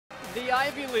The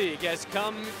Ivy League has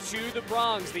come to the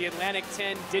Bronx. The Atlantic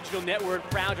 10 Digital Network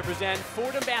proud to present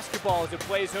Fordham basketball as it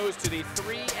plays host to the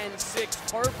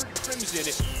 3-6 Harvard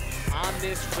Crimson on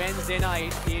this Wednesday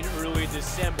night in early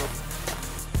December.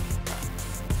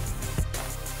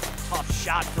 Tough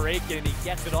shot for Aiken, and he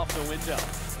gets it off the window.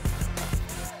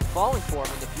 Falling for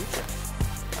him in the future.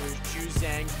 There's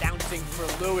Juzang bouncing for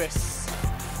Lewis.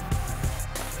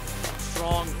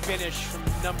 Strong finish from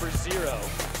number 0.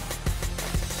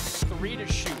 3 to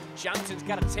shoot. Johnson's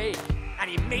got a take, and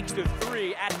he makes the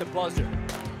 3 at the buzzer.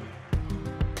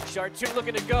 Chartoon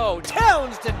looking to go.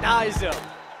 Towns denies him.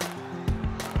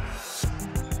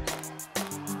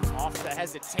 Off the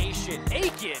hesitation.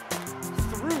 Aiken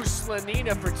through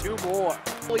Slanina for 2 more.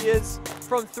 He is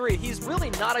from 3. He's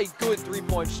really not a good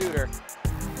 3-point shooter.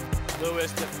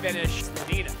 Lewis to finish.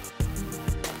 Slanina.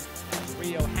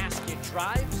 Rio Haskett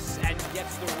drives and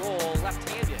gets the roll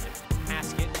left-handed.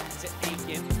 Haskett to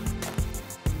Aiken.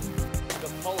 The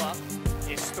pull-up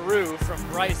is through from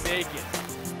Bryce Aiken.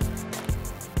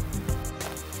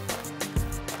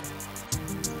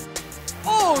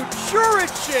 Oh,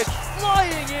 Juricic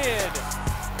flying in!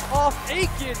 Off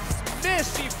Aiken's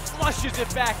miss, he flushes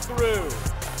it back through.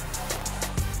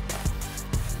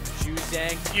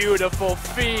 Juzang, beautiful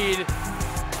feed.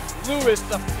 Lewis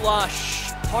the flush.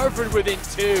 Harvard within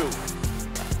 2.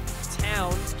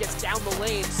 Towns gets down the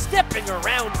lane, stepping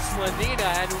around Slanina,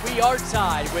 and we are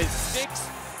tied with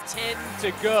 6:10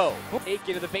 to go.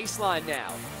 Aiken to the baseline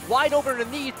now. Wide open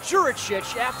underneath,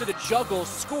 Juricic after the juggle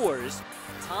scores.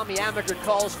 Tommy Amaker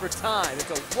calls for time.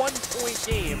 It's a 1-point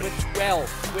game with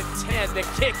 12, with 10. The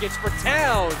kick is for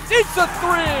Towns. It's a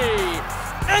 3!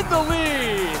 And the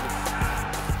lead!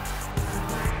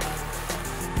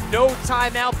 No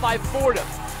timeout by Fordham.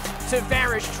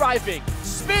 Tavares driving,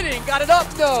 spinning, got it up,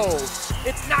 no.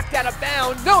 It's knocked out of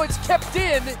bounds, no, it's kept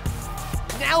in.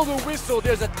 Now the whistle,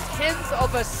 there's a 1/10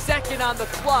 of a second on the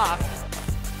clock.